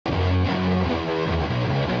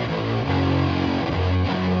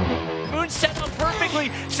set up perfectly.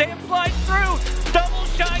 Sam slides through. Double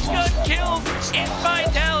shotgun kills. And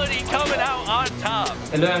Vitality coming out on top.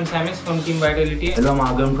 Hello, I'm Samis from Team Vitality. Hello, I'm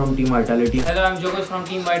Agam from Team Vitality. Hello, I'm Jogos from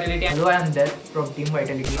Team Vitality. Hello, I'm Dev from Team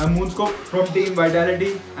Vitality. I'm Moonscope from Team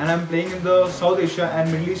Vitality and I'm playing in the South Asia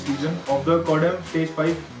and Middle East region of the CODM Stage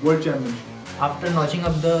 5 World Championship. After notching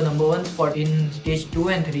up the #1 spot in Stage 2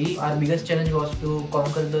 and 3, our biggest challenge was to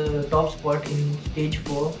conquer the top spot in Stage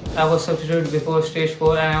 4. I was substituted before Stage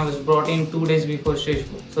 4 and I was brought in 2 days before Stage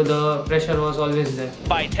 4. So the pressure was always there.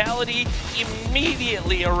 Vitality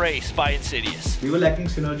immediately erased by Insidious. We were lacking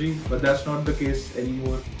synergy, but that's not the case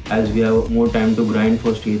anymore. As we have more time to grind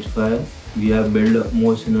for Stage 5, we have built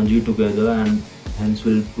more synergy together and hence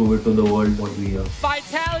we'll prove it to the world what we are.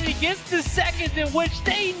 Vitality gets the seconds in which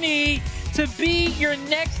they need to be your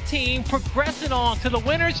next team, progressing on to the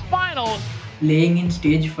winners finals. Playing in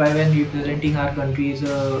Stage 5 and representing our country is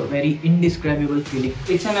a very indescribable feeling.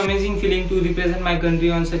 It's an amazing feeling to represent my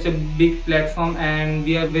country on such a big platform, and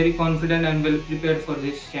we are very confident and well prepared for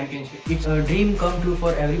this championship. It's a dream come true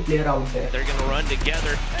for every player out there. They're going to run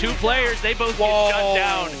together. 2 players, they both get shut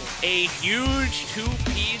down. A huge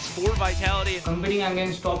 2-piece for Vitality. Competing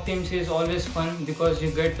against top teams is always fun because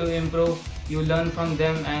you get to improve, you learn from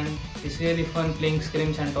them, and it's really fun playing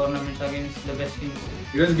scrims and tournaments against the best teams.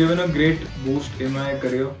 It has given a great boost in my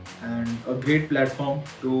career and a great platform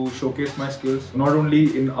to showcase my skills, not only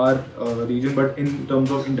in our region but in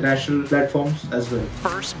terms of international platforms as well.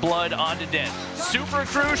 First blood onto Den. Super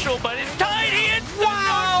crucial, but it's tight. He hits the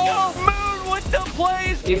Moon with the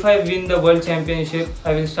plays. If I win the World Championship,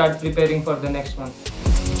 I will start preparing for the next one.